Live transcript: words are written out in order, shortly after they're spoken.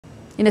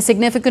In a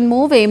significant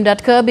move aimed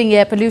at curbing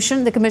air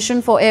pollution, the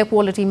Commission for Air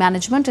Quality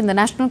Management in the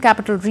National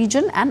Capital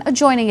Region and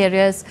adjoining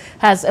areas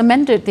has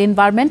amended the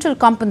environmental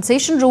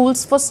compensation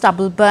rules for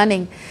stubble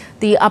burning.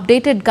 The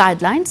updated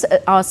guidelines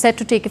are set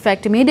to take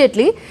effect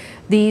immediately.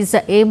 These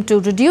aim to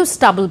reduce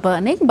stubble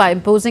burning by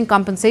imposing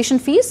compensation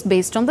fees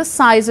based on the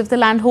size of the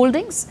land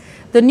holdings.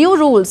 The new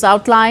rules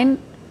outline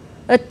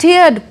a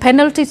tiered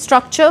penalty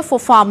structure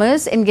for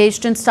farmers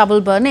engaged in stubble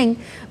burning,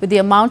 with the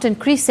amount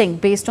increasing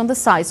based on the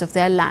size of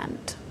their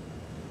land.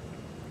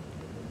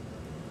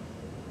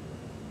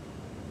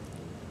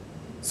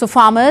 So,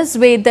 farmers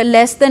with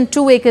less than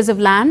 2 acres of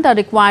land are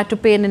required to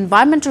pay an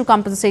environmental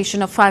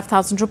compensation of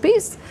 5,000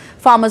 rupees.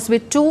 Farmers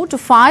with 2 to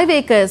 5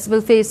 acres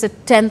will face a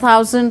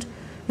 10,000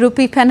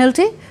 rupee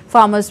penalty.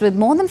 Farmers with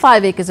more than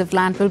 5 acres of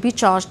land will be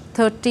charged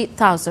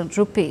 30,000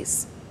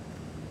 rupees.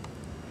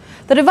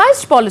 The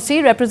revised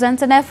policy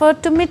represents an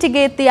effort to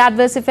mitigate the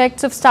adverse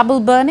effects of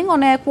stubble burning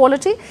on air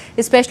quality,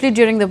 especially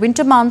during the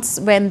winter months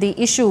when the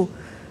issue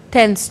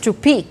tends to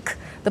peak.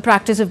 The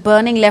practice of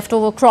burning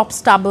leftover crop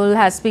stubble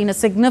has been a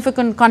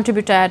significant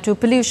contributor to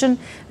pollution,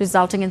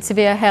 resulting in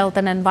severe health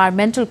and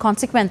environmental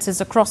consequences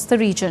across the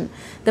region.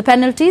 The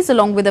penalties,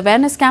 along with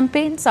awareness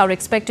campaigns, are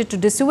expected to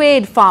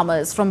dissuade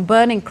farmers from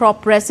burning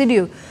crop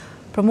residue,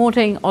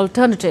 promoting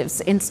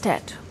alternatives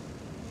instead.